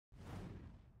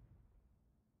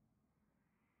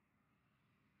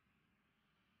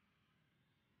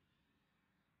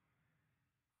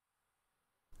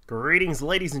Greetings,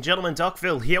 ladies and gentlemen,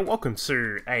 Chvol here. Welcome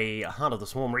to a Heart of the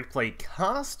Swarm replay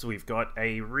cast. We've got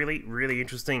a really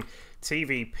interesting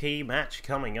TvP match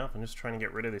coming up. I'm just trying to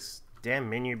get rid of this damn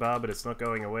menu bar, but it's not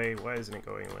going away. Why isn't it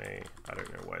going away? I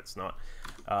don't know why it's not.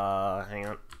 Hang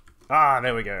on. Ah,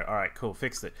 there we go. Alright, cool.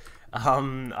 Fixed it.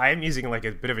 I am using like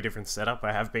a bit of a different setup.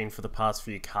 I have been for the past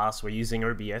few casts. We're using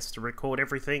OBS to record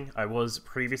everything. I was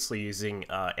previously using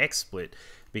XSplit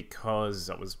because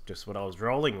that was just what I was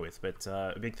rolling with. But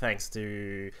a big thanks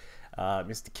to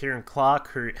Mr. Kieran Clark,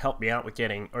 who helped me out with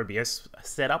getting OBS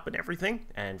set up and everything,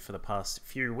 and for the past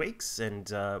few weeks,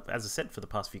 and as I said, for the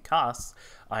past few casts,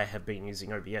 I have been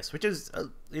using OBS, which is,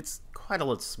 it's quite a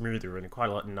lot smoother and quite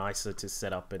a lot nicer to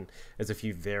set up, and there's a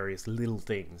few various little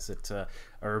things that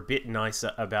are a bit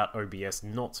nicer about OBS,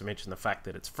 not to mention the fact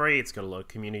that it's free, it's got a lot of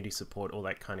community support, all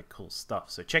that kind of cool stuff.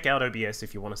 So check out OBS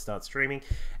if you want to start streaming,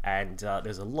 and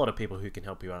there's a lot of people who can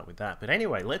help you out with that. But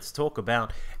anyway, let's talk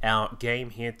about our game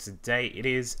here today. It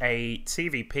is a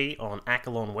TvP on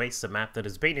Akalon Waste, a map that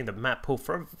has been in the map pool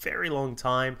for a very long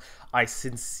time. I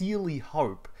sincerely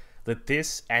hope that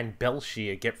this and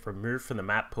Belshire get removed from the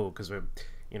map pool, because we're,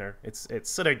 you know, it's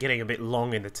sort of getting a bit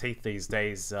long in the teeth these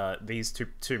days, these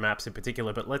two maps in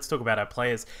particular. But let's talk about our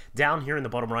players. Down here in the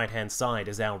bottom right hand side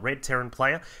is our red Terran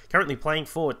player, currently playing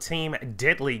for Team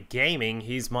Deadly Gaming.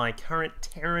 He's my current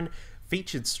Terran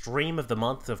featured stream of the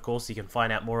month. Of course, you can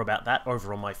find out more about that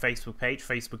over on my Facebook page,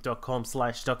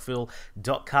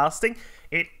 facebook.com/duckville.casting.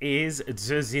 It is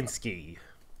Dzerzhinsky.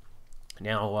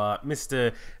 Now,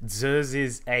 Mr. Dzerz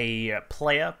is a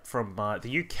player from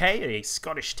the UK, a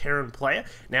Scottish Terran player.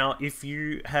 Now, if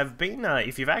you have been,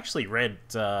 if you've actually read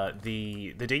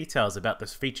the details about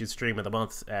this featured stream of the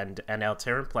month and our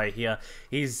Terran player here,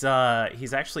 he's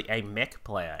actually a mech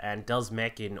player and does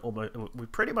mech in almost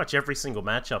pretty much every single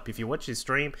matchup. If you watch his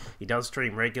stream, he does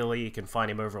stream regularly. You can find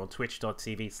him over on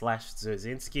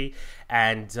twitch.tv/Dzerzhinsky,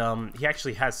 and he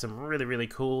actually has some really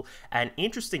cool and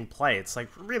interesting play. It's like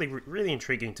really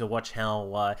intriguing to watch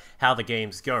how the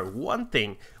games go. One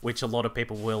thing which a lot of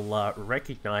people will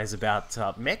recognize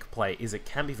about mech play is it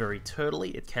can be very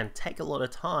turtly. It can take a lot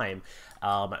of time.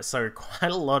 So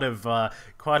quite a lot of our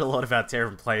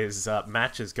Terran players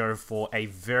matches go for a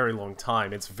very long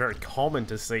time. It's very common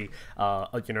to see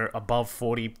you know, above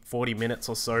 40 minutes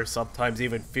or so, sometimes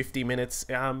even 50 minutes,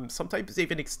 sometimes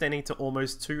even extending to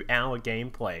almost 2-hour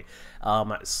gameplay.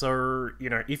 So, you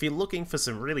know, if you're looking for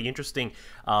some really interesting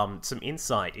some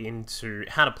insight into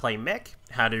how to play mech,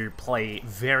 how to play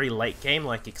very late game,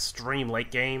 like extreme late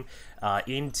game,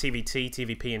 in TVT,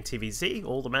 TvP, and TvZ,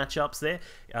 all the matchups there,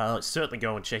 certainly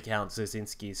go and check out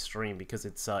Dzerzhinsky's stream, because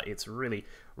it's really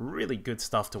good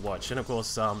stuff to watch. And of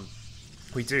course,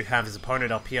 we do have his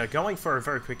opponent up here going for a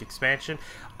very quick expansion.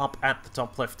 Up at the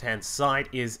top left hand side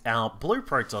is our Blue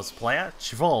Protoss player,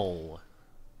 Chvol.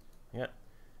 Yeah,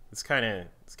 it's kind of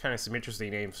some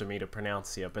interesting names for me to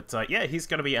pronounce here, but yeah, he's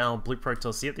going to be our Blue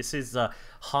Protoss here. This is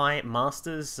High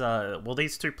Masters. Well,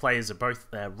 these two players are both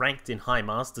ranked in High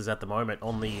Masters at the moment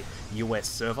on the US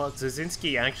server.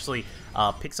 Dzerzhinsky actually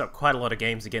picks up quite a lot of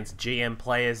games against GM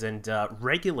players and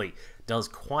regularly does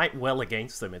quite well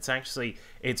against them. It's actually,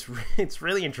 it's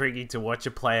really intriguing to watch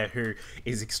a player who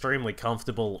is extremely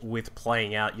comfortable with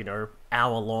playing out, you know,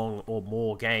 hour-long or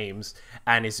more games,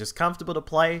 and is just comfortable to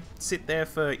play, sit there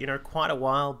for, you know, quite a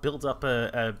while, build up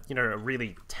a you know, a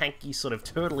really tanky sort of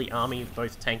turtly army,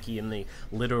 both tanky in the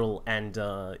literal and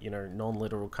you know,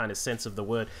 non-literal kind of sense of the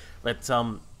word. But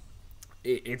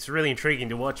it's really intriguing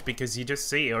to watch, because you just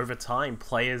see over time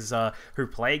players who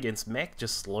play against mech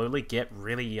just slowly get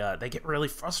really they get really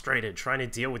frustrated trying to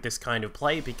deal with this kind of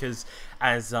play, because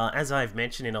as I've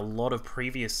mentioned in a lot of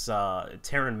previous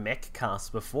Terran mech casts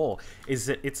before, is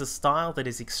that it's a style that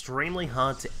is extremely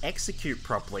hard to execute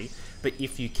properly, but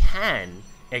if you can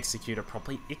execute it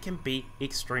properly, it can be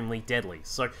extremely deadly.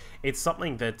 So it's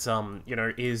something that you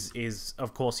know, is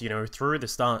of course, you know, through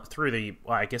the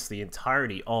I guess the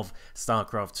entirety of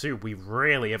StarCraft 2, we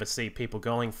rarely ever see people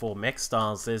going for mech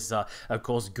styles. There's of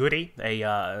course Goody,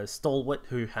 a stalwart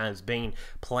who has been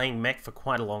playing mech for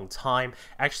quite a long time,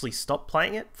 actually stopped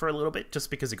playing it for a little bit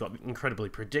just because it got incredibly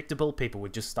predictable. People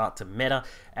would just start to meta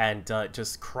and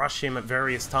just crush him at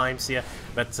various times here.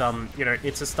 But you know,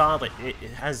 it's a style that it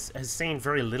has seen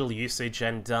very very little usage,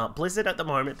 and Blizzard at the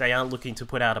moment, they are looking to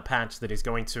put out a patch that is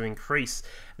going to increase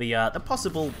the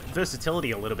possible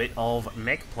versatility a little bit of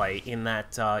mech play, in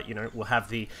that, you know, we'll have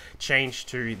the change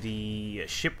to the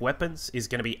ship weapons is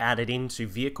going to be added into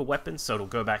vehicle weapons, so it'll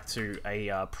go back to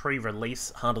a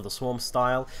pre-release Heart of the Swarm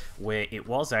style, where it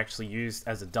was actually used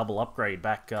as a double upgrade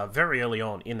back very early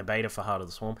on in the beta for Heart of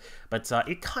the Swarm, but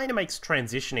it kind of makes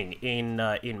transitioning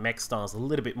in mech styles a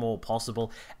little bit more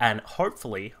possible, and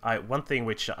hopefully, one thing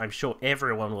which I'm sure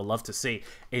everyone will love to see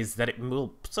is that it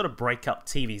will sort of break up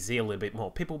TvZ a little bit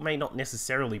more. People may not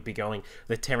necessarily be going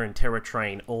the Terran Terror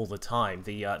train all the time,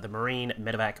 the Marine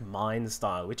Medevac Mine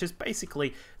style, which is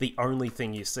basically the only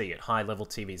thing you see at high level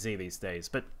TvZ these days.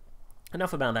 But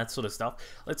enough about that sort of stuff.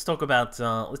 Let's talk about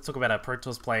our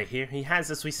Protoss player here. He has,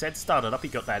 as we said, started up. He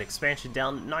got that expansion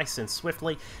down nice and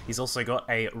swiftly. He's also got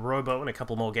a Robo and a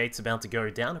couple more gates about to go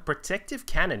down. A protective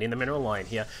cannon in the mineral line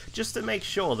here, just to make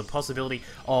sure the possibility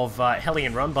of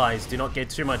Hellion run-bys do not get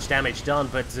too much damage done.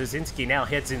 But Dzerzhinsky now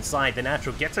heads inside the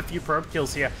natural, gets a few probe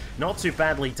kills here. Not too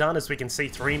badly done, as we can see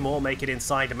 3 more make it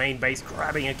inside the main base,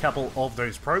 grabbing a couple of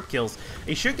those probe kills.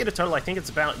 He should get a total, I think it's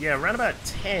about, yeah, around about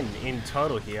 10 in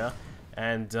total here.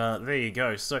 And there you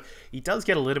go. So he does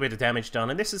get a little bit of damage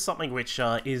done, and this is something which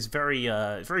is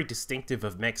very distinctive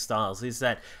of mech styles, is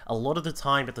that a lot of the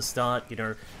time at the start, you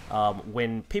know,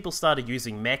 when people started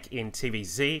using mech in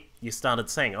TvZ, you started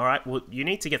saying, alright, well, you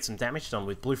need to get some damage done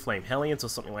with Blue Flame Hellions or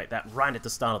something like that right at the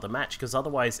start of the match, because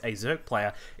otherwise a Zerg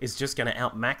player is just going to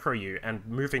out-macro you and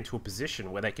move into a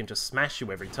position where they can just smash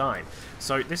you every time.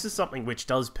 So this is something which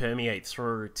does permeate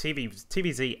through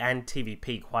TvZ and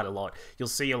TvP quite a lot. You'll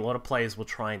see a lot of players will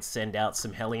try and send out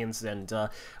some Hellions, and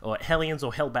or Hellions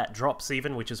or Hellbat drops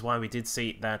even, which is why we did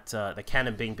see that the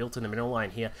cannon being built in the mineral line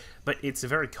here. But it's a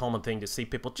very common thing to see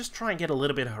people just try and get a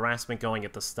little bit of harassment going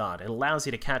at the start. It allows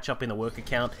you to catch up in the worker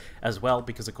count as well,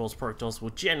 because of course Protoss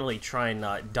will generally try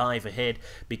and dive ahead,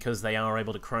 because they are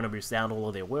able to chrono boost out all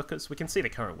of their workers. We can see the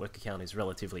current worker count is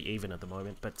relatively even at the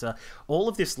moment, but all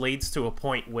of this leads to a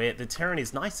point where the Terran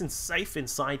is nice and safe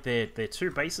inside their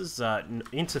 2 bases,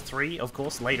 into 3 of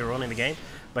course later on in the game,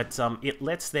 but it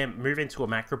lets them move into a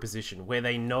macro position where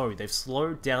they know they've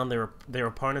slowed down their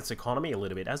opponent's economy a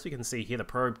little bit. As we can see here, the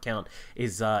probe count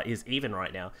is even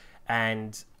right now,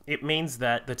 and it means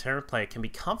that the Terran player can be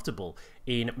comfortable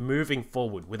in moving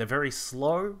forward with a very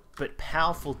slow but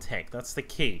powerful tech. That's the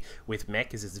key with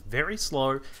mech, is it's very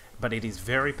slow, but it is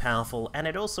very powerful, and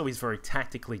it also is very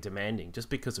tactically demanding, just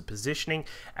because of positioning,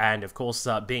 and of course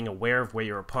being aware of where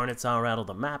your opponents are out on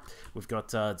the map. We've got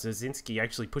Dzerzhinsky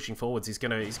actually pushing forwards. He's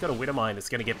got a Widowmine that's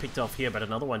going to get picked off here, but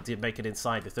another one did make it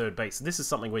inside the 3rd base. This is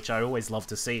something which I always love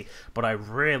to see, but I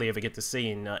rarely ever get to see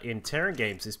in Terran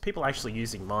games, is people actually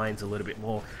using mines a little bit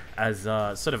more as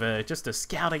sort of just a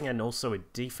scouting and also a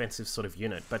defensive sort of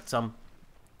unit. But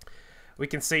we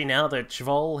can see now that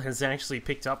Chvol has actually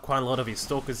picked up quite a lot of his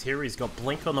stalkers here. He's got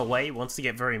Blink on the way, wants to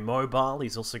get very mobile.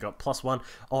 He's also got +1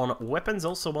 on weapons,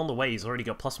 also on the way. He's already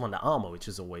got +1 to armor, which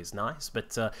is always nice.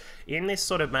 But in this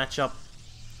sort of matchup,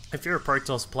 if you're a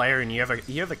Protoss player and you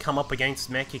ever come up against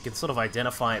mech, you can sort of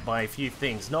identify it by a few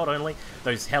things. Not only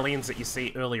those Hellions that you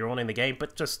see earlier on in the game,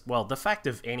 but just, well, the fact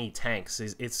of any tanks.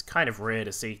 It's kind of rare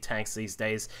to see tanks these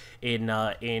days in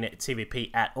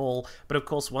TvP at all. But of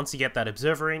course, once you get that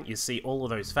Observer in, you see all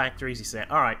of those factories, you say,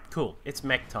 alright, cool, it's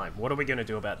mech time. What are we going to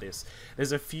do about this?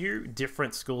 There's a few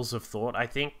different schools of thought, I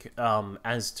think,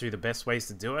 as to the best ways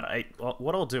to do it.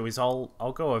 What I'll do is I'll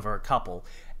go over a couple,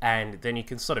 and then you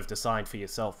can sort of decide for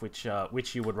yourself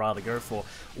which you would rather go for.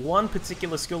 One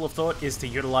particular school of thought is to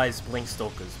utilize Blink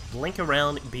Stalkers. Blink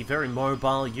around, be very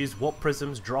mobile, use Warp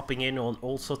Prisms, dropping in on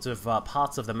all sorts of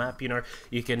parts of the map. You know,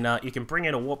 you can bring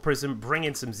in a Warp Prism, bring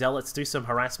in some Zealots, do some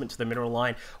harassment to the mineral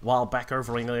line, while back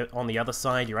over on the other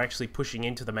side, you're actually pushing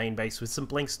into the main base with some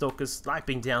Blink Stalkers,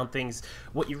 sniping down things.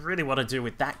 What you really want to do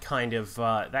with that kind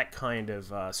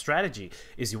of strategy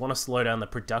is you want to slow down the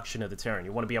production of the Terran.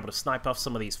 You want to be able to snipe off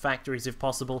some of these factories if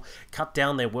possible, cut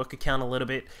down their worker count a little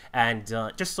bit, and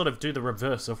just sort of do the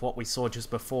reverse of what we saw just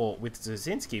before with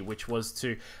Dzerzhinsky, which was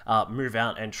to move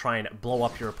out and try and blow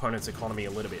up your opponent's economy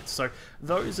a little bit. So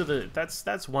those are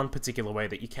that's one particular way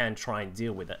that you can try and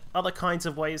deal with it. Other kinds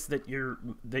of ways that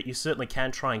you certainly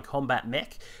can try and combat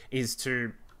mech is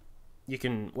to, you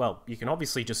can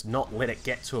obviously just not let it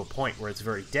get to a point where it's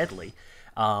very deadly.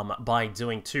 by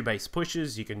doing 2 base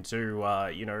pushes. You can do,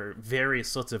 you know, various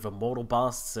sorts of immortal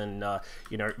busts and,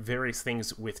 you know, various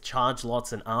things with charge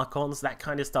lots and archons. That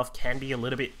kind of stuff can be a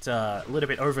little bit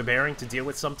overbearing to deal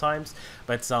with sometimes,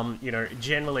 but you know,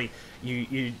 generally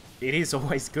it is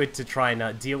always good to try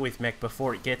and deal with mech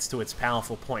before it gets to its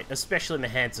powerful point, especially in the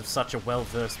hands of such a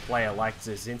well-versed player like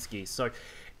Dzerzhinsky. So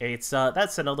it's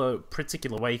that's another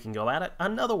particular way you can go at it.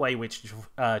 Another way which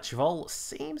Chvol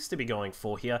seems to be going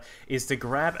for here is to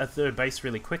grab a 3rd base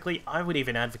really quickly. I would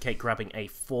even advocate grabbing a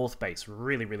 4th base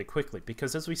really quickly,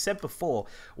 because as we said before,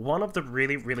 one of the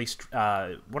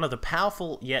one of the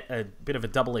powerful yet a bit of a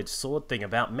double-edged sword thing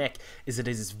about mech is that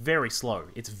it is very slow.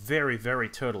 It's very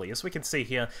turtly. As we can see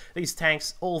here, these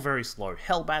tanks all very slow.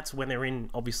 Hellbats, when they're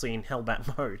obviously in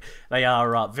Hellbat mode, they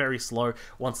are very slow.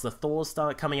 Once the Thors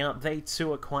start coming out, they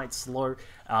too are quite slow,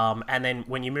 and then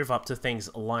when you move up to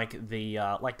things like the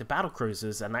battle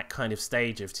cruisers and that kind of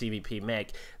stage of TvP mech,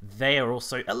 they are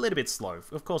also a little bit slow.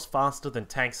 Of course, faster than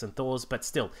tanks and Thors, but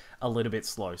still a little bit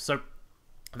slow. So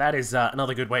that is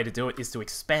another good way to do it, is to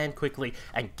expand quickly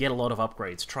and get a lot of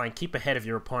upgrades. Try and keep ahead of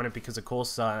your opponent, because of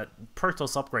course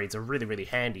Protoss upgrades are really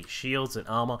handy. Shields and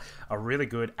armor are really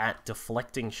good at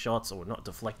deflecting shots, or not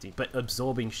deflecting, but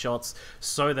absorbing shots,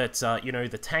 so that you know,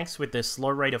 the tanks with their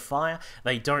slow rate of fire,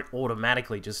 they don't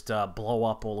automatically just blow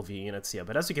up all of your units here.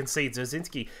 But as you can see,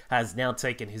 Dzerzhinsky has now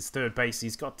taken his 3rd base.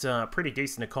 He's got pretty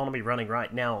decent economy running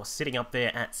right now, sitting up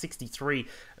there at 63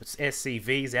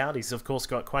 SCVs out. He's of course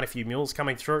got quite a few mules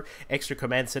coming through. Extra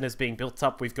command centers being built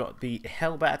up. We've got the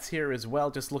Hellbats here as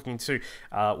well, just looking to,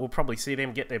 we'll probably see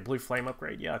them get their blue flame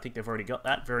upgrade. Yeah, I think they've already got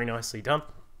that. Very nicely done.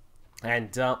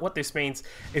 And what this means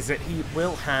is that he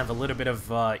will have a little bit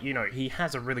of, you know, he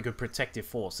has a really good protective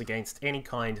force against any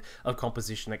kind of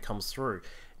composition that comes through.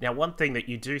 Now, one thing that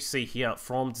you do see here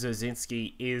from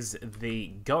Dzerzhinsky is the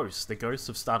ghosts. The ghosts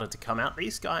have started to come out.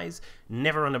 These guys,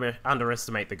 never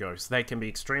underestimate the ghosts. They can be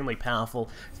extremely powerful.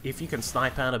 If you can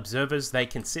snipe out observers, they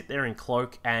can sit there and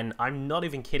cloak, and I'm not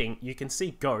even kidding, you can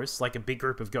see ghosts, like a big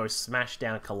group of ghosts, smash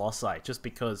down Colossi, just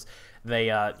because they,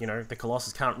 you know, the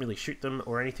Colossus can't really shoot them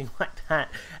or anything like that,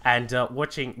 and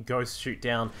watching ghosts shoot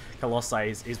down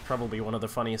Colossi is probably one of the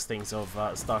funniest things of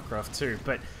StarCraft 2,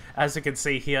 but as you can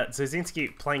see here,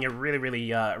 Dzerzhinsky playing a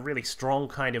really strong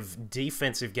kind of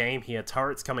defensive game here.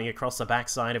 Turrets coming across the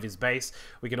backside of his base.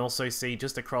 We can also see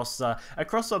just across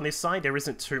on this side, there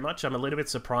isn't too much. I'm a little bit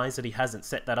surprised that he hasn't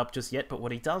set that up just yet, but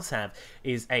what he does have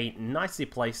is a nicely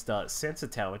placed sensor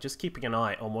tower, just keeping an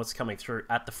eye on what's coming through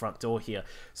at the front door here.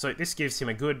 So this gives him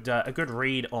a good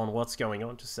read on what's going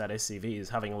on. Just that SCV is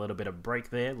having a little bit of break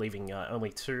there, leaving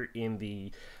only 2 in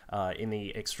the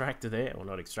extractor there, or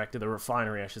not extractor, the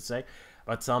refinery I should say.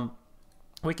 But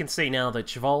we can see now that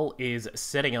Chvol is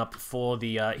setting up for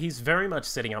the, he's very much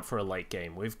setting up for a late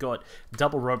game. We've got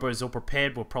double robos all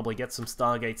prepared. We'll probably get some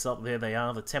Stargates up. There they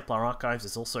are. The Templar Archives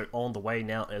is also on the way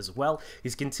now as well.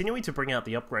 He's continuing to bring out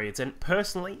the upgrades, and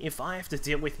personally, if I have to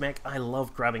deal with mech, I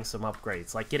love grabbing some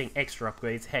upgrades, like getting extra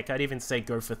upgrades. Heck, I'd even say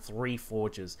go for 3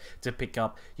 forges to pick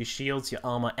up your shields, your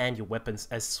armor, and your weapons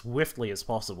as swiftly as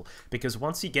possible, because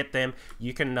once you get them,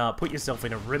 you can put yourself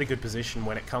in a really good position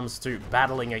when it comes to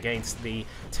battling against the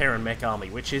Terran mech army,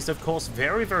 which is of course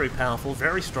very powerful,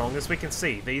 very strong. As we can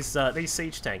see, these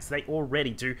siege tanks, they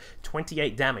already do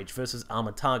 28 damage versus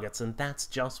armored targets, and that's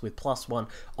just with +1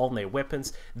 on their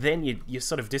weapons. Then you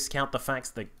sort of discount the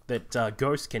fact that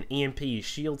Ghost can EMP your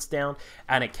shields down,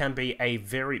 and it can be a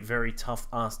very tough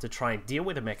ask to try and deal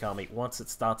with a mech army once it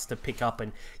starts to pick up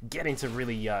and get into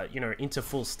really you know, into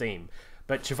full steam.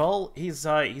 But Chvol,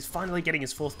 he's finally getting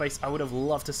his 4th base. I would have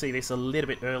loved to see this a little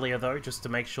bit earlier though, just to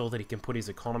make sure that he can put his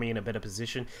economy in a better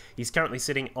position. He's currently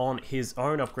sitting on his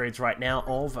own upgrades right now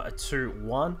of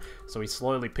 2-1, so he's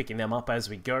slowly picking them up as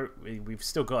we go. We've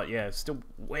still got, still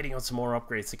waiting on some more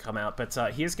upgrades to come out,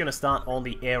 but he's going to start on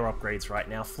the air upgrades right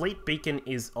now. Fleet Beacon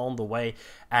is on the way,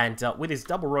 and with his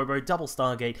double Robo, double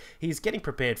Stargate, he's getting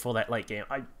prepared for that late game.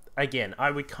 Again,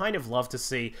 I would kind of love to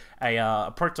see a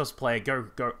Protoss player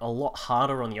go a lot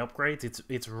harder on the upgrades.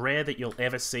 It's rare that you'll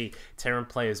ever see Terran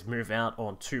players move out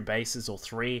on 2 bases or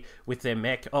 3 with their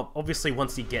mech. Obviously,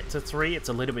 once you get to 3, it's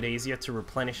a little bit easier to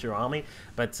replenish your army,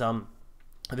 but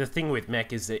the thing with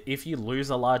mech is that if you lose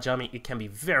a large army, it can be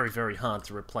very hard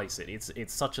to replace it.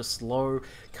 It's such a slow,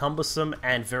 cumbersome,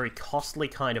 and very costly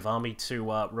kind of army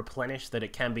to replenish that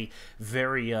it can be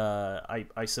very, I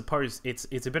suppose,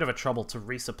 it's a bit of a trouble to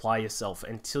resupply yourself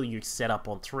until you set up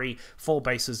on 3, 4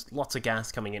 bases, lots of gas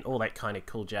coming in, all that kind of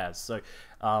cool jazz. So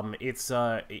it's,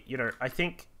 you know, I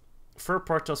think for a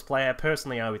Protoss player,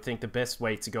 personally, I would think the best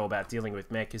way to go about dealing with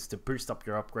mech is to boost up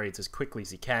your upgrades as quickly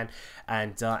as you can.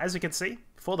 And as you can see,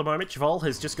 for the moment, Chvol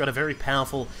has just got a very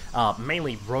powerful,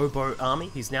 mainly robo army.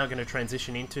 He's now going to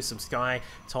transition into some Sky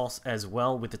Toss as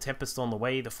well with the Tempest on the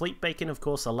way. The Fleet Bacon, of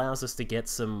course, allows us to get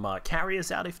some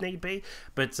carriers out if need be.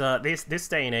 But this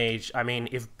day and age, I mean,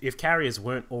 if carriers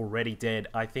weren't already dead,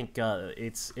 I think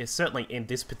it's certainly in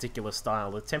this particular style,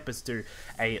 the Tempests do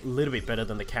a little bit better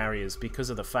than the carriers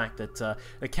because of the fact that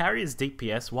the carriers'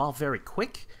 DPS, while very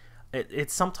quick,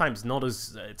 it's sometimes not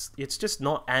as it's just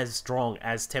not as strong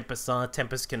as Tempests are.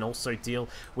 Tempests can also deal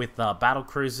with battle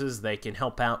cruisers. They can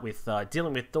help out with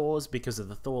dealing with Thors because of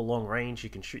the Thor long range. You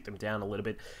can shoot them down a little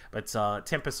bit, but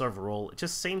Tempests overall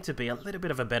just seem to be a little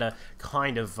bit of a better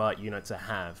kind of unit to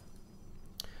have.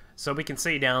 So we can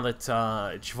see now that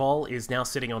Chvol is now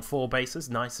sitting on 4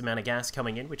 bases, nice amount of gas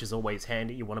coming in, which is always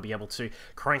handy. You want to be able to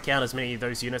crank out as many of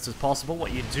those units as possible.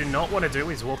 What you do not want to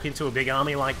do is walk into a big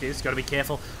army like this. Got to be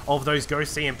careful of those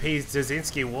ghost EMPs.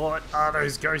 Dzerzhinsky, what are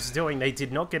those ghosts doing? They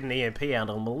did not get an EMP out.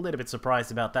 I'm a little bit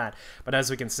surprised about that. But as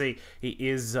we can see,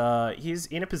 he's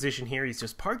in a position here. He's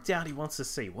just poked out. He wants to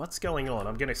see what's going on.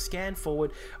 I'm going to scan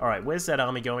forward. All right, where's that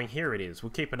army going? Here it is. We'll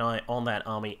keep an eye on that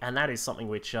army, and that is something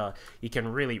which you can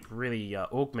really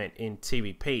augment in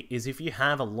TvP, is if you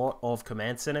have a lot of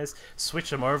command centers, switch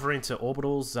them over into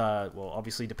orbitals, well,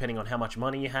 obviously depending on how much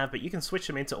money you have, but you can switch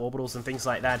them into orbitals and things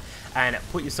like that, and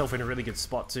put yourself in a really good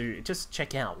spot to just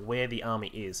check out where the army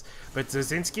is. But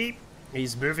Dzerzhinsky,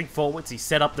 he's moving forwards. He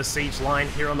set up the siege line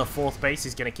here on the 4th base.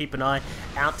 He's going to keep an eye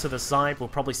out to the side. We'll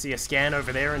probably see a scan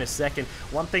over there in a second.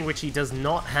 One thing which he does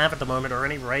not have at the moment are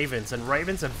any Ravens, and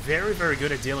Ravens are very, very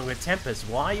good at dealing with Tempests.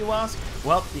 Why, you ask?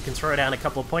 Well, you can throw down a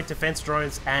couple of point defense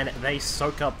drones, and they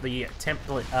soak up the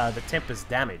Tempest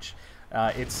damage.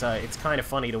 It's kind of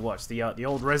funny to watch. The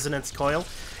old resonance coil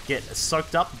get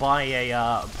soaked up by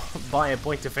a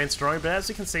point defense drone, but as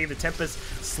you can see, the Tempest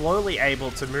slowly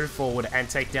able to move forward and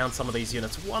take down some of these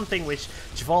units. One thing which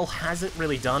Chvol hasn't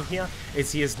really done here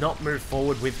is he has not moved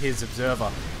forward with his observer.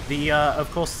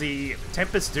 Of course, the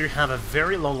Tempests do have a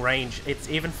very long range. It's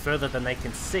even further than they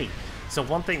can see. So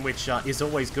one thing which is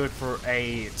always good for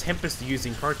a Tempest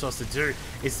using Protoss to do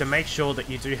is to make sure that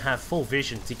you do have full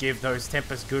vision to give those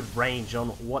Tempests good range on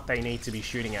what they need to be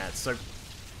shooting at. So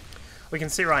we can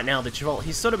see right now that Chvol,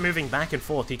 he's sort of moving back and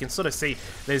forth. You can sort of see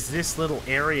there's this little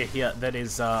area here that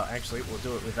is, actually, we'll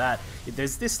do it with that.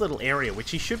 There's this little area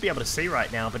which he should be able to see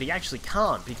right now, but he actually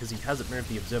can't because he hasn't moved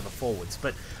the observer forwards.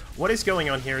 But what is going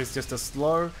on here is just a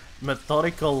slow,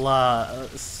 methodical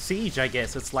siege, I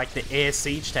guess. It's like the air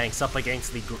siege tanks up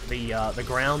against the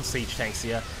ground siege tanks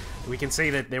here. We can see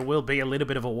that there will be a little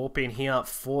bit of a warp in here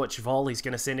for Chvol. He's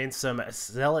going to send in some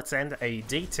Zealots and a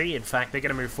DT. In fact, they're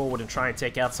going to move forward and try and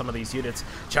take out some of these units.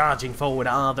 Charging forward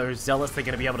are those Zealots. They're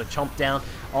going to be able to chomp down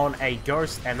on a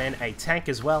Ghost and then a tank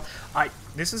as well.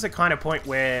 This is a kind of point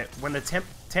where when the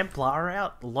Templar are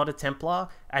out, a lot of Templar,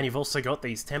 and you've also got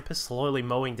these Tempests slowly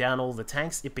mowing down all the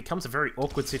tanks, it becomes a very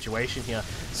awkward situation here.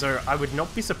 So I would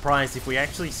not be surprised if we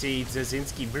actually see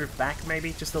Dzerzhinsky move back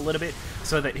maybe just a little bit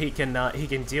so that he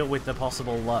can deal with the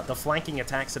possible the flanking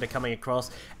attacks that are coming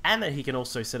across, and that he can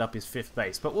also set up his 5th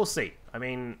base. But we'll see. I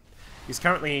mean, he's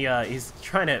currently he's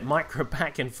trying to micro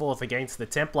back and forth against the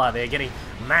Templar. They're getting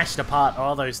mashed apart,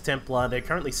 all those Templar. They're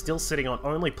currently still sitting on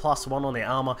only +1 on their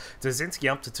armor.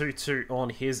 Dzerzhinsky up to 2-2 on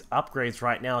his upgrades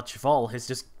right now. Chvol has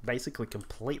just basically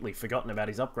completely forgotten about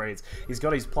his upgrades. He's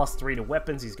got his +3 to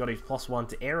weapons. He's got his +1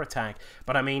 to air attack.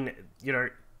 But I mean, you know,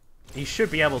 he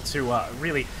should be able to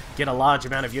really get a large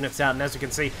amount of units out, and as you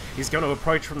can see, he's going to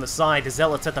approach from the side. The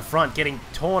Zealots at the front getting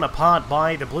torn apart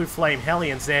by the Blue Flame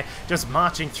Hellions there, just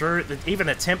marching through. Even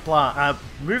the Templar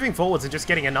moving forwards and just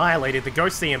getting annihilated. The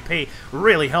Ghost EMP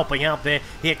really helping out there.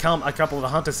 Here come a couple of the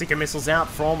Hunter Seeker missiles out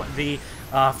from the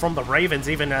Ravens,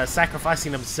 even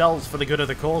sacrificing themselves for the good of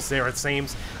the cause there, it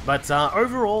seems. But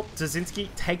overall, Dzerzhinsky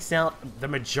takes out the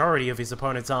majority of his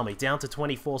opponent's army, down to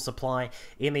 24 supply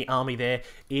in the army there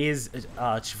is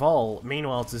Chvol.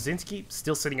 Meanwhile, Dzerzhinsky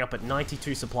still sitting up at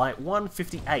 92 supply,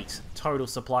 158 total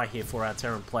supply here for our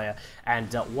Terran player,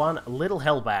 and one little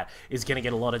Hellbat is going to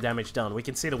get a lot of damage done. We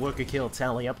can see the worker kill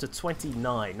tally up to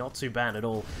 29, not too bad at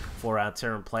all for our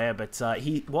Terran player, but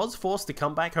he was forced to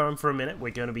come back home for a minute.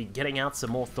 We're going to be getting out some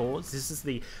more Thors. This is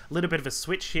the little bit of a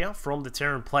switch here from the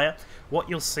Terran player. What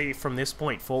you'll see from this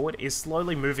point forward is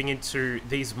slowly moving into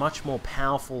these much more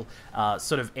powerful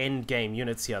sort of end game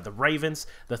units here. The Ravens,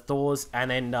 the Thors, and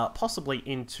then possibly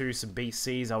into some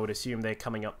BCs. I would assume they're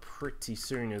coming up pretty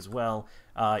soon as well.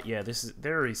 Yeah,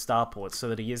 there are his starports, so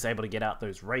that he is able to get out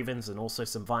those Ravens and also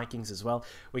some Vikings as well.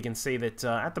 We can see that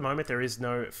at the moment there is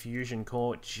no fusion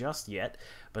core just yet,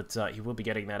 but he will be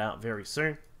getting that out very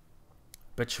soon.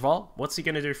 But Chvol, what's he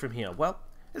going to do from here? Well,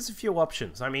 there's a few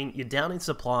options. I mean, you're down in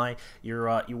supply, you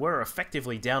were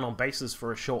effectively down on bases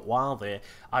for a short while there.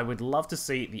 I would love to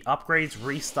see the upgrades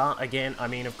restart again. I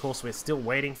mean, of course, we're still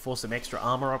waiting for some extra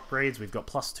armor upgrades. We've got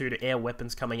 +2 to air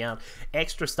weapons coming out.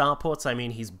 Extra starports, I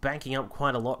mean, he's banking up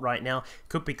quite a lot right now.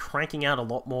 Could be cranking out a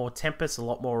lot more Tempest, a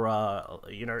lot more,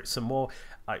 you know, some more...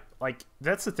 like,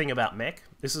 that's the thing about mech.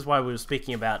 This is why we were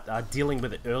speaking about dealing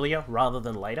with it earlier rather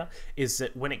than later, is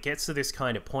that when it gets to this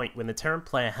kind of point, when the Terran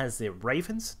player has their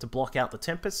Ravens to block out the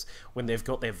Tempest, when they've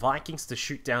got their Vikings to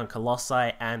shoot down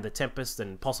Colossi and the Tempest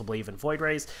and possibly even Void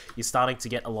Rays, you're starting to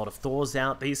get a lot of Thors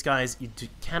out. These guys, you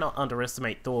cannot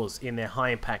underestimate Thors in their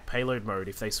high impact payload mode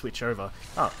if they switch over.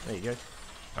 Oh, there you go.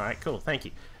 Alright, cool, thank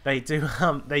you. They do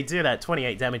that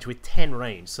 28 damage with 10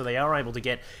 range, so they are able to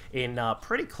get in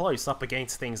pretty close up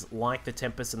against things like the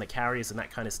Tempest and the Carriers and that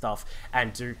kind of stuff,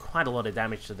 and do quite a lot of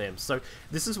damage to them. So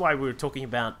this is why we were talking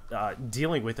about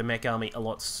dealing with the mech army a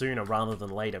lot sooner rather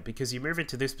than later, because you move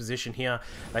into this position here,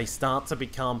 they start to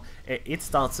become, it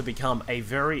starts to become a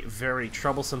very, very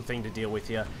troublesome thing to deal with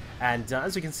here. And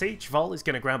as you can see, Chvol is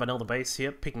going to grab another base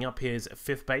here, picking up his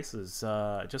 5th bases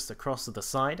just across to the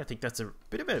side. I think that's a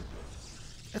bit of a...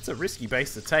 That's a risky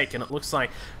base to take, and it looks like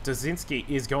Dzerzhinsky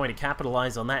is going to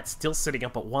capitalize on that, still sitting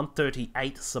up at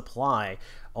 138 supply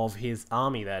of his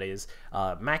army, that is.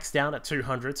 Maxed down at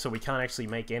 200, so we can't actually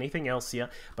make anything else here.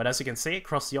 But as you can see,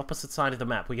 across the opposite side of the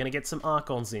map, we're going to get some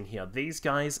Archons in here. These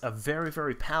guys are very,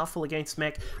 very powerful against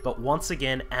mech, but once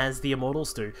again, as the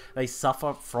Immortals do, they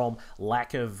suffer from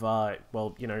lack of,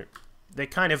 well, you know... They're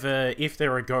kind of a, if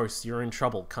they're a ghost, you're in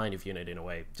trouble kind of unit in a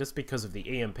way, just because of the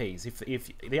EMPs.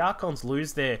 If the Archons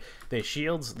lose their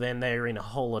shields, then they're in a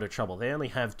whole lot of trouble. They only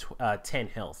have 10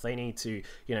 health. They need to,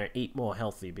 you know, eat more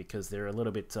healthy because they're a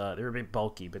little bit, they're a bit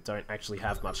bulky, but don't actually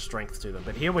have much strength to them.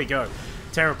 But here we go.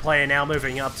 Terran player now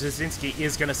moving up. Dzerzhinsky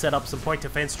is going to set up some point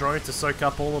defense drone to soak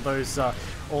up all of those,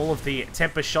 all of the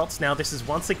Tempest shots. Now this is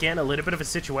once again a little bit of a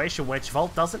situation where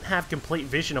Chvol doesn't have complete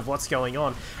vision of what's going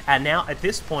on, and now at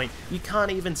this point you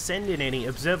can't even send in any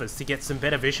observers to get some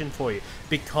better vision for you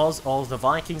because of the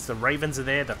Vikings. The Ravens are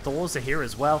there, the Thors are here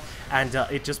as well, and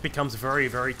it just becomes a very,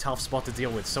 very tough spot to deal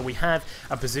with. So we have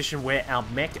a position where our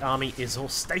mech army is all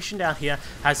stationed out here,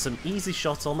 has some easy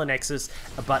shots on the Nexus,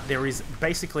 but there is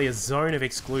basically a zone of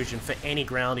exclusion for any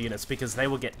ground units because they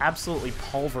will get absolutely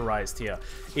pulverized here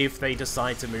if they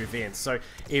decide to move in. So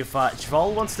if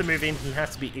Chvol wants to move in, he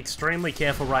has to be extremely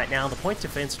careful right now. The point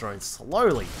defense drone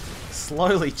slowly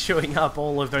chewing up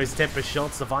all of those Tempest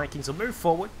shots. The Vikings will move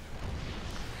forward.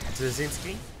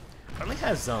 Dzerzhinsky only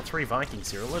has 3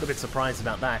 Vikings here. A little bit surprised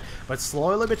about that. But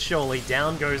slowly but surely,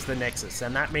 down goes the Nexus.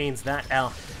 And that means that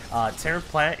our Terran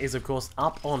player is, of course,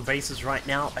 up on bases right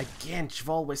now. Again,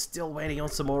 Chvol, we're still waiting on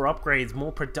some more upgrades,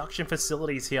 more production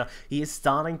facilities here. He is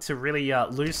starting to really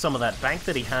lose some of that bank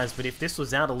that he has. But if this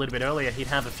was out a little bit earlier, he'd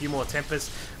have a few more Tempests.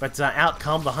 But out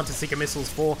come the Hunter Seeker missiles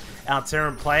for our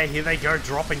Terran player. Here they go,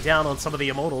 dropping down on some of the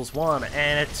Immortals. 1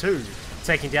 and 2.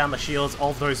 Taking down the shields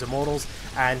of those Immortals,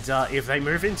 and if they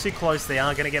move in too close, they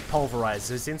are going to get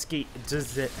pulverized. Dzerzhinsky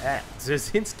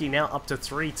now up to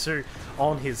 3-2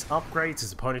 on his upgrades.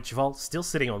 His opponent Chvol still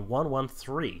sitting on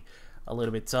 1-1-3. A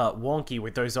little bit wonky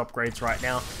with those upgrades right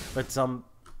now, but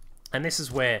and this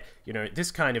is where, you know,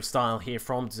 this kind of style here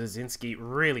from Dzerzhinsky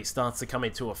really starts to come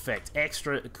into effect.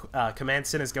 Extra command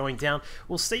centers going down.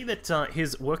 We'll see that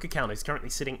his worker count is currently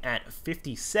sitting at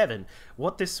 57.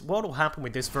 What will happen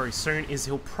with this very soon is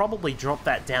he'll probably drop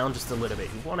that down just a little bit.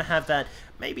 You want to have that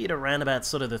maybe at around about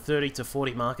sort of the 30 to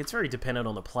 40 mark. It's very dependent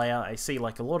on the player. I see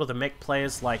like a lot of the mech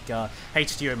players like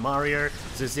HDO Mario,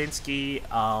 Dzerzhinsky,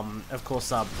 of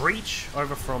course Breach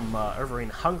over in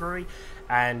Hungary,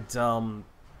 and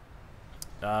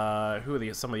who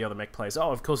are some of the other mech players?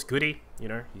 Oh, of course, Goody. You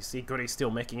know, you see Goody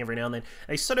still meching every now and then.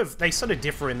 They sort of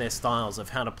differ in their styles of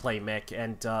how to play mech,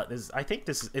 and I think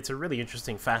it's a really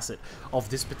interesting facet of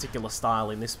this particular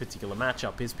style in this particular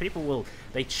matchup. Is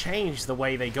they change the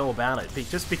way they go about it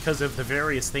just because of the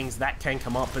various things that can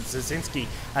come up. But Dzerzhinsky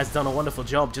has done a wonderful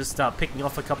job just picking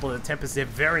off a couple of the Tempests. They're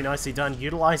very nicely done,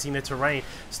 utilizing the terrain.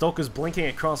 Stalker's blinking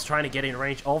across, trying to get in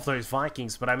range of those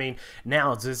Vikings. But I mean,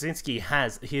 now Dzerzhinsky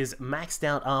has his maxed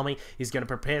out army. He's going to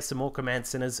prepare some more command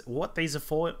centers. What these are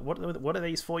for? What are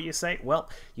these for, you say? Well,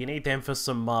 you need them for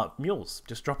some mules.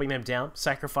 Just dropping them down,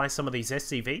 sacrifice some of these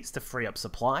SCVs to free up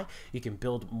supply. You can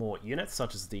build more units,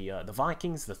 such as the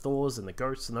Vikings, the Thors, and the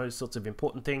Ghosts, and those sorts of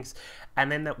important things.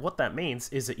 And then what that means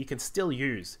is that you can still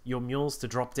use your mules to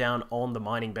drop down on the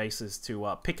mining bases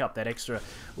to pick up that extra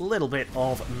little bit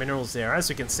of minerals there. As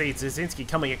you can see, Dzerzhinsky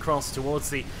coming across towards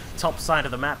the top side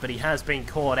of the map, but he has been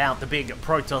caught out. The big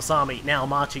Protoss army now now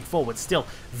marching forward. Still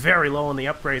very low on the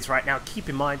upgrades right now. Keep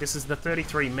in mind, this is the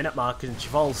 33-minute mark, and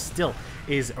Chvol still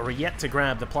is yet to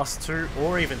grab the +2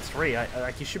 or even 3.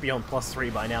 Like, he should be on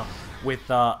 +3 by now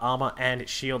with armor and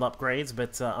shield upgrades,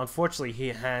 but unfortunately he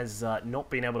has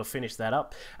not been able to finish that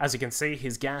up. As you can see,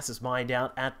 his gas is mined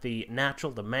out at the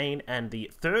natural, the main, and the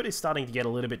third is starting to get a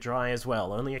little bit dry as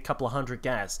well. Only a couple of hundred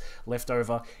gas left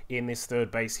over in this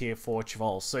third base here for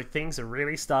Chvol. So things are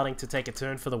really starting to take a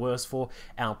turn for the worse for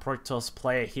our Protoss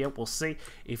player here. We'll see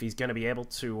if he's going to be able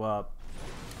to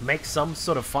make some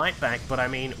sort of fight back, but I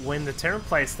mean, when the Terran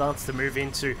player starts to move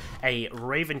into a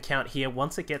Raven count here,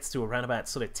 once it gets to around about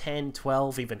sort of 10,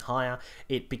 12, even higher,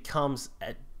 it becomes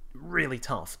really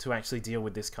tough to actually deal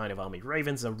with this kind of army.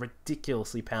 Ravens are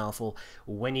ridiculously powerful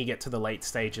when you get to the late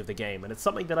stage of the game, and it's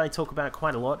something that I talk about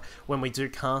quite a lot when we do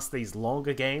cast these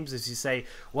longer games, is you say,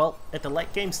 well, at the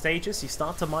late game stages, you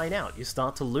start to mine out, you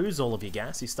start to lose all of your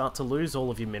gas, you start to lose all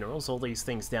of your minerals, all these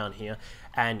things down here,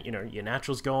 and, you know, your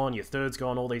natural's gone, your third's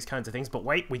gone, all these kinds of things. But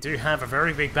wait, we do have a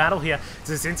very big battle here.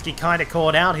 Dzerzhinsky kind of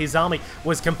caught out. His army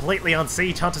was completely on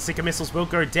siege. Hunter-Seeker missiles will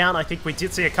go down. I think we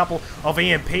did see a couple of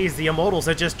EMPs. The Immortals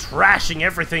are just trashing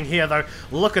everything here, though.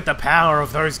 Look at the power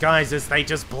of those guys as they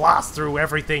just blast through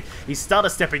everything. He started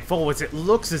stepping forwards. It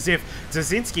looks as if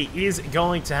Dzerzhinsky is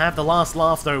going to have the last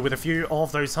laugh, though, with a few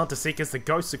of those Hunter-Seekers. The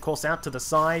Ghosts, of course, out to the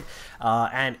side.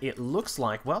 And it looks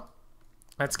like, well,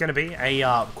 that's going to be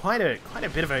a quite a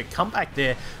bit of a comeback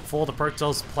there for the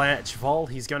Protoss player Chvol.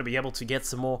 He's going to be able to get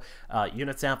some more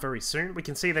units out very soon. We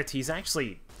can see that he's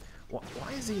actually... Why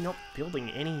is he not building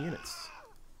any units?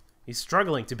 He's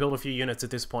struggling to build a few units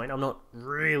at this point. I'm not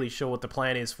really sure what the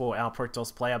plan is for our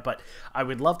Protoss player, but I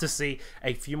would love to see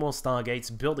a few more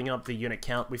Stargates building up the unit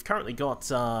count. We've currently got,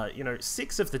 you know,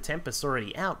 6 of the Tempests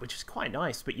already out, which is quite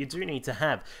nice, but you do need to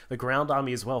have the ground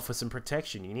army as well for some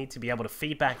protection. You need to be able to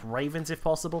feed back Ravens if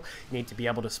possible. You need to be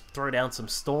able to throw down some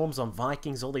Storms on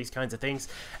Vikings, all these kinds of things.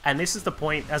 And this is the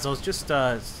point, as I was just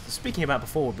speaking about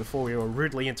before we were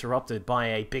rudely interrupted by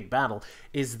a big battle,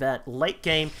 is that late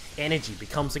game energy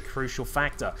becomes a crucial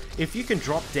factor. If you can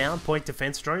drop down point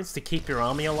defense drones to keep your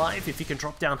army alive, if you can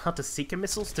drop down Hunter-Seeker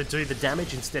missiles to do the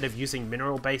damage instead of using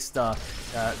mineral-based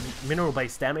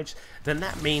damage, then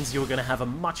that means you're going to have a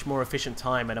much more efficient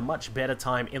time and a much better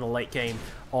time in the late game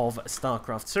of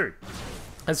StarCraft 2.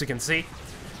 As you can see,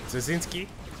 Dzerzhinsky,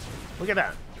 look at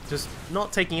that, just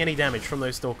not taking any damage from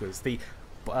those Stalkers. The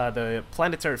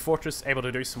Planetary Fortress able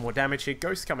to do some more damage here.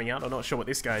 Ghost coming out. I'm not sure what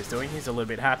this guy is doing. He's a little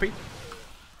bit happy.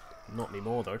 Not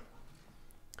anymore, though.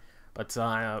 But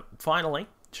finally,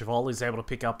 Chvol is able to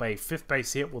pick up a 5th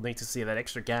base here. We'll need to see that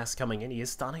extra gas coming in. He is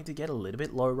starting to get a little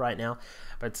bit low right now.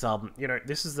 But, you know,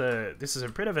 this is a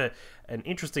bit of an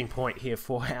interesting point here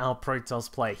for our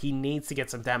Protoss play. He needs to get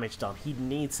some damage done. He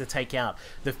needs to take out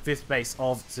the 5th base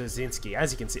of Dzerzhinsky.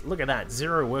 As you can see, look at that.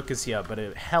 0 workers here, but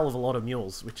a hell of a lot of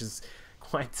mules, which is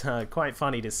quite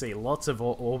funny to see. Lots of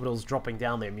orbitals dropping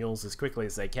down their mules as quickly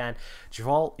as they can.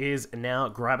 Chvol is now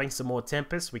grabbing some more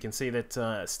Tempests. We can see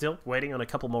that still waiting on a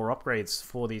couple more upgrades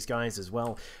for these guys as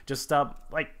well. Just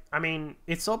like, I mean,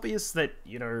 it's obvious that,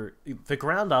 you know, the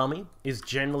ground army is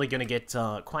generally going to get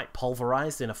quite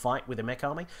pulverized in a fight with a mech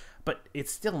army, but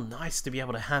it's still nice to be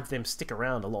able to have them stick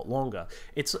around a lot longer.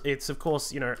 It's of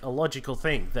course, you know, a logical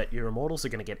thing that your Immortals are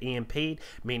going to get EMP'd,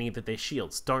 meaning that their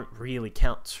shields don't really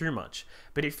count too much.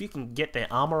 But if you can get their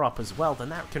armor up as well, then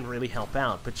that can really help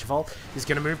out. But Chvol is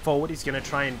going to move forward. He's going to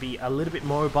try and be a little bit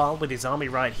mobile with his army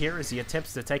right here as he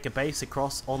attempts to take a base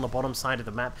across on the bottom side of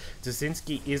the map.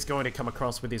 Dzerzhinsky is going to come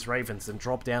across with his Ravens and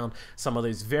drop down some of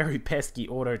those very pesky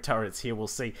auto turrets here. We'll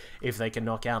see if they can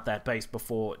knock out that base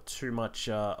before too much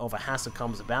of a hassle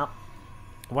comes about.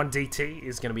 One DT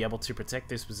is going to be able to protect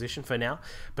this position for now,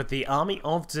 but the army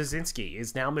of Dzerzhinsky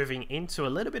is now moving into a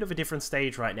little bit of a different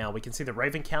stage right now. We can see the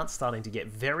Raven count starting to get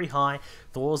very high.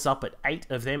 Thor's up at 8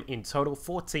 of them in total,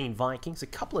 14 Vikings, a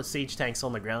couple of siege tanks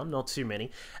on the ground, not too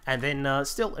many, and then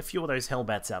still a few of those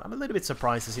Hellbats out. I'm a little bit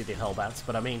surprised to see the Hellbats,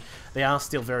 but I mean, they are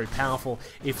still very powerful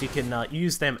if you can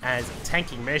use them as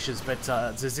tanking measures, but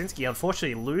Dzerzhinsky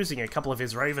unfortunately losing a couple of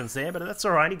his Ravens there, but that's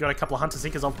alright. He got a couple of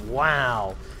Hunter-Seekers on.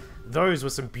 Wow! Those were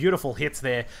some beautiful hits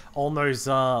there on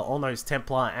those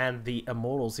Templar and the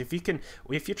Immortals. If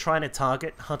you're trying to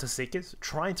target Hunter-Seekers,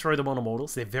 try and throw them on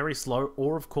Immortals. They're very slow,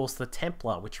 or of course the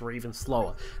Templar, which are even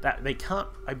slower. That they can't.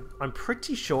 I'm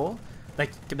pretty sure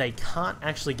they can't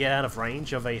actually get out of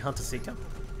range of a Hunter-Seeker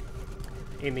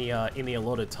in the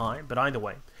allotted time. But either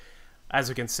way, as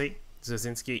we can see,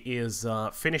 Dzerzhinsky is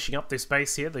finishing up this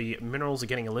base here. The minerals are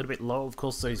getting a little bit low. Of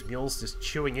course, those mules just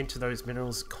chewing into those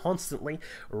minerals constantly,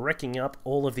 wrecking up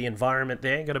all of the environment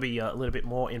there. Got to be a little bit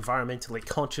more environmentally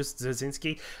conscious,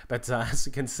 Dzerzhinsky. But as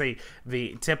you can see,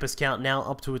 the Tempest count now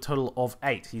up to a total of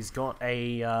 8. He's got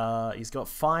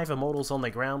 5 Immortals on the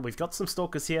ground. We've got some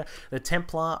Stalkers here. The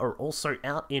Templar are also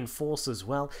out in force as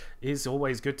well. It is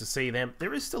always good to see them.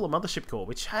 There is still a Mothership Core,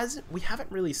 which we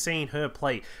haven't really seen her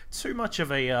play too much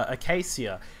of a case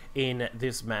here in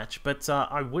this match, but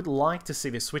I would like to see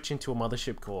this switch into a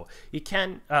Mothership Core. You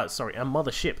can, sorry, a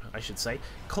Mothership, I should say.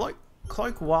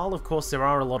 Cloak, while of course there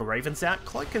are a lot of Ravens out,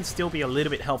 Cloak can still be a little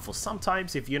bit helpful.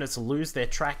 Sometimes if units lose their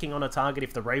tracking on a target,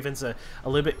 if the Ravens are a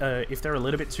little bit, if they're a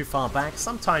little bit too far back,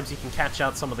 sometimes you can catch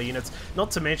out some of the units. Not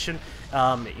to mention,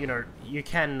 you know, you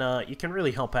can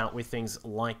really help out with things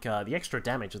like the extra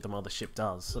damage that the Mothership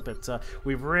does. But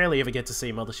we rarely ever get to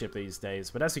see Mothership these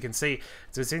days. But as you can see,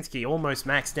 Dzerzhinsky almost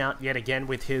maxed out yet again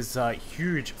with his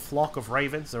huge flock of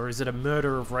Ravens, or is it a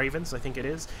murder of Ravens? I think it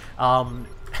is.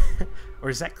 Or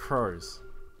is that crows?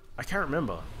 I can't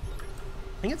remember.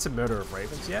 I think it's a murder of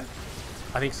Ravens, yeah?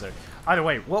 I think so. Either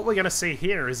way, what we're going to see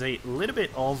here is a little bit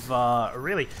of a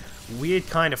really weird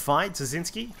kind of fight.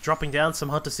 Dzerzhinsky dropping down some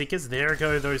Hunter Seekers. There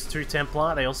go those 2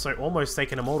 Templar. They also almost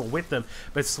take an Immortal with them.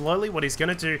 But slowly what he's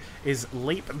going to do is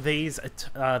leap these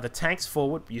the tanks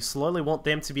forward. You slowly want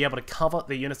them to be able to cover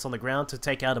the units on the ground to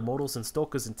take out Immortals and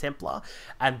Stalkers and Templar.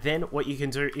 And then what you can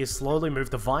do is slowly move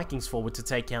the Vikings forward to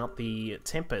take out the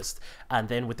Tempest. And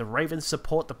then with the Ravens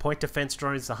support, the point defense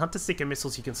drones, the Hunter Seeker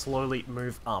missiles, you can slowly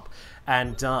move up.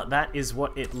 And that is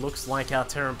what it looks like our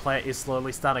Terran player is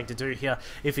slowly starting to do here.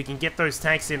 If he can get those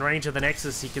tanks in range of the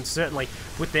Nexus, he can certainly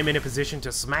put them in a position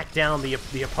to smack down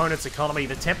the opponent's economy.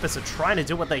 The Tempests are trying to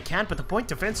do what they can, but the point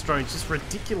defense drone is just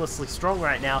ridiculously strong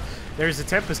right now. There's a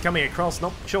Tempest coming across,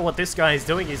 not sure what this guy is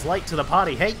doing. He's late to the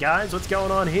party. Hey guys, what's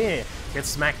going on here? Gets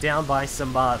smacked down by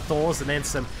some Thors and then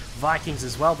some Vikings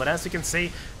as well, but as you can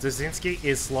see, Dzerzhinsky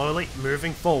is slowly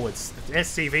moving forwards.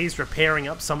 SCV's repairing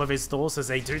up some of his Thors as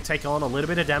they do take on a little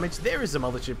bit of damage. There is a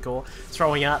Mothership Core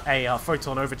throwing out a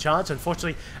Photon Overcharge.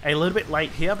 Unfortunately, a little bit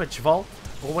late here, but Chvol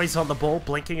always on the ball,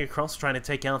 blinking across, trying to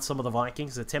take out some of the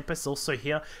Vikings. The Tempest also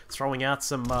here, throwing out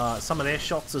some of their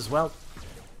shots as well.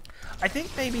 I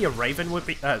think maybe a Raven would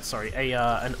be,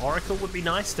 an Oracle would be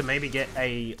nice to maybe get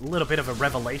a little bit of a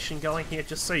revelation going here,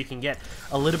 just so you can get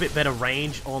a little bit better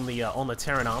range on the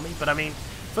Terran army. But I mean,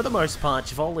 for the most part,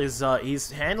 Chvol is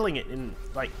he's handling it in,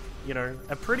 like, you know,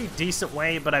 a pretty decent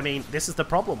way. But I mean, this is the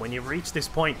problem when you reach this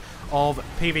point of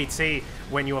PvT,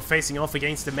 when you are facing off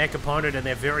against a mech opponent and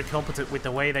they're very competent with the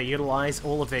way they utilize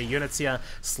all of their units here.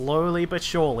 Slowly but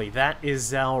surely, that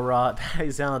is our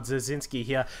Dzerzhinsky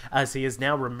here, as he has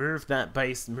now removed that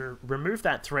base, removed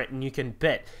that threat, and you can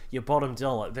bet your bottom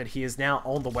dollar that he is now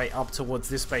on the way up towards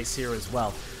this base here as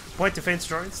well. Point defense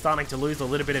drones starting to lose a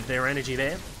little bit of their energy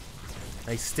there.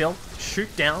 They still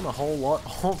shoot down a whole lot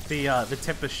of the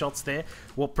Tempest shots there.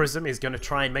 Warp Prism is going to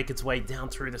try and make its way down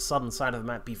through the southern side of the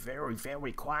map. Be very,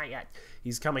 very quiet.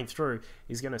 He's coming through.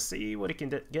 He's going to see what he can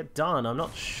get done. I'm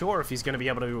not sure if he's going to be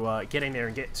able to get in there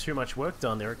and get too much work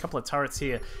done. There are a couple of turrets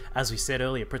here, as we said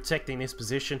earlier, protecting this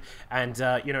position. And,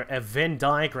 you know, a Venn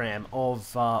diagram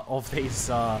of these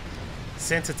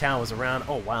center towers around.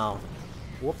 Oh, wow.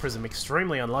 Warp Prism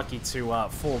extremely unlucky to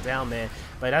fall down there.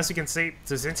 But as you can see,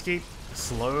 Dzerzhinsky,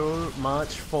 slow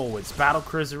march forwards.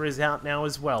 Battlecruiser is out now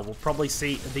as well. We'll probably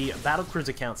see the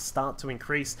Battlecruiser counts start to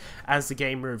increase as the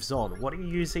game moves on. What do you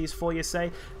use these for, you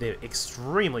say? They're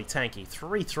extremely tanky.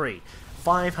 3-3.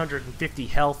 550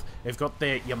 health. They've got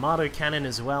their Yamato cannon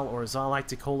as well, or as I like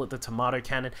to call it, the tomato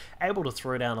cannon, able to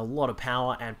throw down a lot of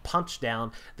power and punch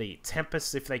down the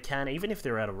Tempests if they can, even if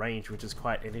they're out of range, which is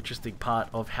quite an interesting part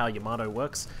of how Yamato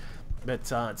works. But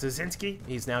Dzerzhinsky,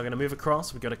 he's now going to move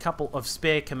across. We've got a couple of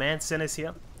spare command centers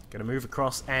here. Going to move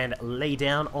across and lay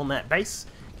down on that base.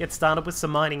 Get started with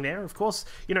some mining there. Of course,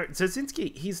 you know,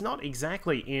 Dzerzhinsky, he's not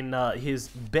exactly in his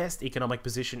best economic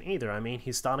position either. I mean,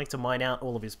 he's starting to mine out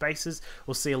all of his bases.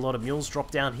 We'll see a lot of mules drop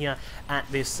down here at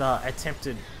this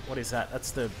attempted, what is that?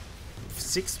 That's the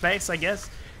 6th base, I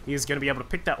guess. He's going to be able to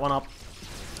pick that one up.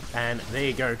 And there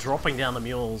you go, dropping down the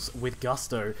mules with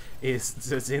gusto is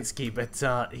Dzerzhinsky,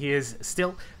 but he is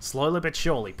still slowly but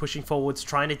surely pushing forwards,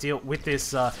 trying to deal with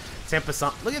this Tempest.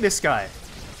 Look at this guy.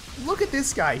 Look at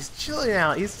this guy. He's chilling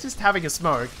out. He's just having a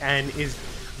smoke and is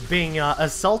being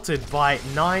assaulted by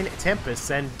 9 Tempests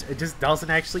and just doesn't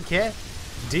actually care.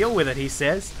 Deal with it, he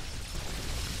says.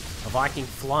 A Viking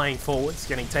flying forwards,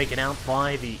 getting taken out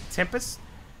by the Tempest.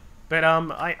 But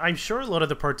I'm sure a lot of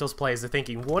the Protoss players are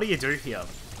thinking, what do you do here?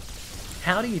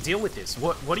 How do you deal with this?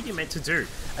 What are you meant to do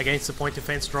against the point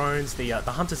defense drones, the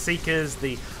hunter seekers,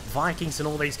 the Vikings, and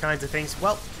all these kinds of things?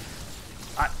 Well,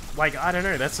 I don't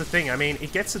know, that's the thing. I mean,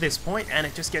 it gets to this point and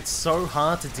it just gets so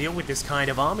hard to deal with this kind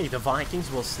of army. The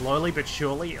Vikings will slowly but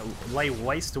surely lay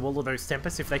waste to all of those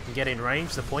Tempests if they can get in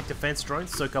range. The point defense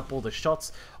drones soak up all the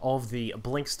shots of the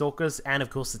Blink Stalkers and of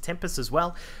course the Tempests as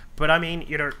well. But I mean,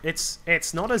 you know,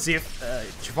 it's not as if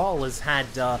Chvol has had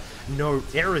no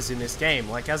errors in this game.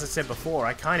 Like, as I said before,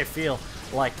 I kind of feel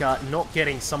like not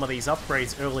getting some of these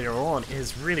upgrades earlier on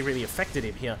has really affected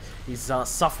him here. He's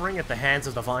suffering at the hands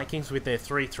of the Vikings with their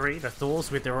 3-3, the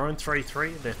Thors with their own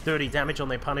 3-3, their 30 damage on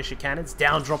their Punisher cannons,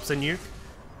 down drops a nuke,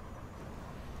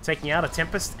 taking out a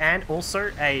Tempest, and also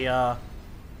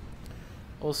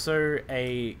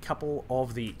a couple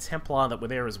of the Templar that were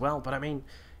there as well. But I mean,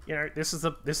 you know, this is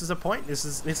a point. This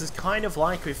is kind of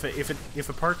like if a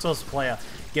Protoss player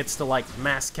gets to like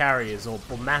mass carriers or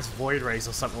mass void rays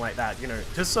or something like that. You know,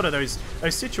 just sort of those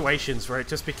situations where it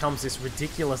just becomes this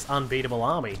ridiculous, unbeatable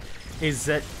army. Is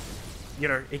that, you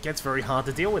know, it gets very hard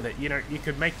to deal with it. You know, you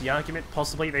could make the argument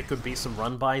possibly there could be some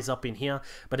run-bys up in here,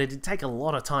 but it'd take a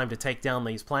lot of time to take down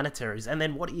these planetaries. And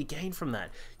then what do you gain from that?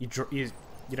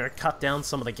 You know, cut down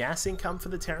some of the gas income for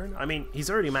the Terran. I mean, he's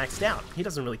already maxed out. He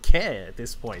doesn't really care at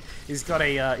this point. He's got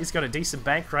a decent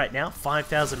bank right now.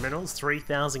 5,000 minerals,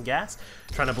 3,000 gas.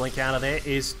 Trying to blink out of there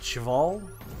is Chvol.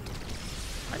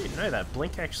 I didn't know that.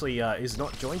 Blink actually is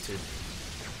not jointed.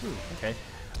 Okay.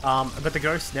 But the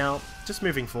Ghost now just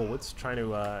moving forwards, trying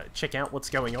to check out what's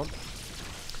going on.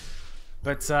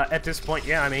 But at this point,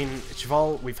 yeah, I mean,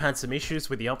 Chvol, we've had some issues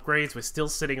with the upgrades. We're still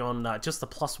sitting on just the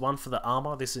 +1 for the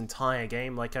armor this entire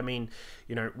game. Like, I mean,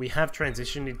 you know, we have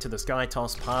transitioned into the Sky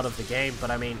Toss part of the game,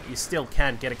 but I mean, you still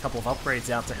can get a couple of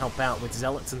upgrades out to help out with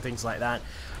Zealots and things like that.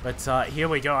 But here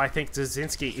we go. I think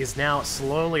Dzerzhinsky is now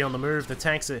slowly on the move. The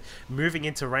tanks are moving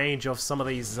into range of some of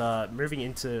these, moving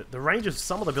into the range of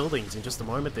some of the buildings in just a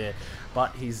moment there.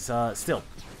 But he's still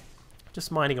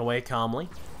just mining away calmly.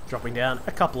 Dropping down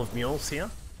a couple of mules here.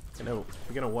 We're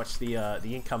gonna watch the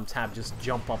income tab just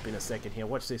jump up in a second here.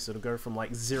 Watch this; it'll go from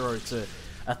like 0 to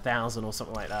 1,000 or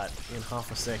something like that in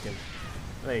half a second.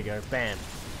 There you go, bam.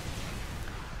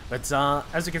 But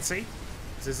as you can see,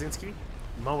 Dzerzhinsky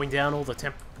mowing down all the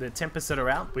Tempests that are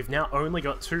out. We've now only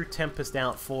got 2 Tempests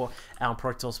out for our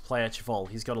Protoss player Chvol.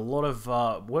 He's got a lot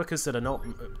of workers that are not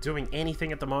doing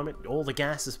anything at the moment. All the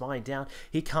gas is mined down.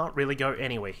 He can't really go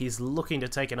anywhere. He's looking to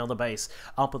take another base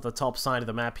up at the top side of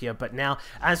the map here. But now,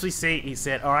 as we see, he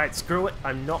said, alright, screw it.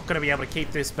 I'm not going to be able to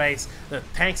keep this base. The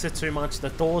tanks are too much. The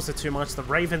Thors are too much. The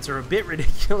Ravens are a bit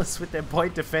ridiculous with their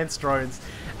point defense drones.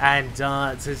 And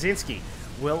Dzerzhinsky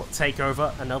will take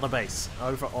over another base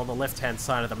over on the left-hand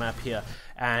side of the map here.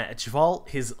 Chvol,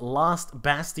 his last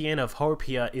bastion of hope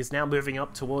here, is now moving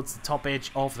up towards the top edge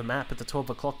of the map at the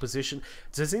 12 o'clock position.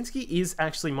 Dzerzhinsky is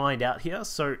actually mined out here,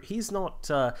 so he's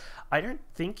not, I don't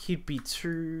think he'd be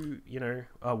too, you know,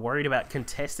 worried about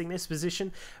contesting this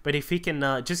position, but if he can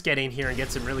just get in here and get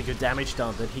some really good damage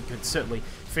done, then he could certainly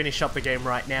finish up the game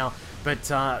right now. But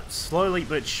slowly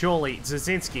but surely,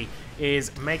 Dzerzhinsky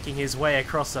is making his way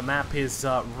across the map. His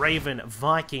Raven,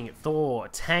 Viking, Thor,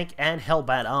 Tank, and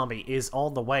Hellbat army is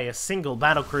on the way. A single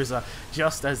battlecruiser,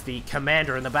 just as the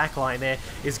commander in the backline there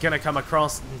is going to come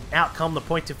across. Out come the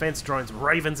point defense drones.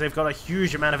 Ravens, they've got a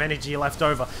huge amount of energy left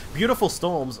over. Beautiful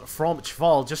storms from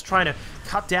Chvol, just trying to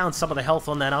cut down some of the health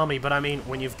on that army. But I mean,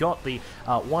 when you've got the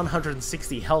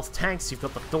 160 health tanks, you've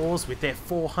got the Thors with their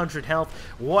 400 health,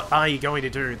 what are you going to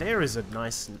do? There is a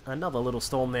nice, another little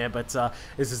storm there, but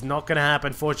this is not going to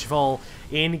happen for Chvol.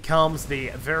 In comes the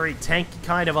very tanky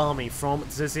kind of army from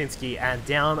Dzerzhinsky, and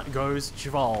down goes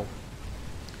Chvol.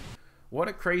 What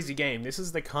a crazy game. This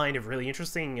is the kind of really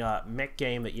interesting mech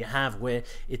game that you have where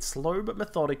it's slow but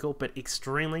methodical, but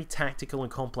extremely tactical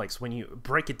and complex when you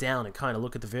break it down and kind of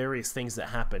look at the various things that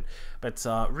happen. But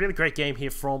really great game here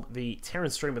from the Terran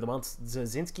Stream of the Month,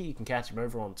 Dzerzhinsky. You can catch him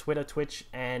over on Twitter, Twitch,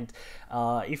 and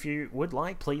if you would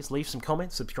like, please leave some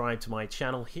comments, subscribe to my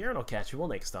channel here, and I'll catch you all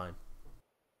next time.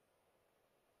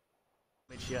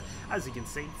 Here. As you can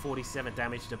see, 47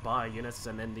 damage to bio units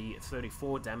and then the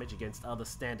 34 damage against other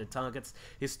standard targets.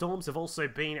 His storms have also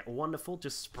been wonderful,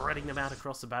 just spreading them out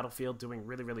across the battlefield, doing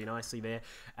really nicely there.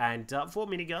 And for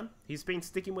minigun, he's been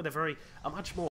sticking with a much more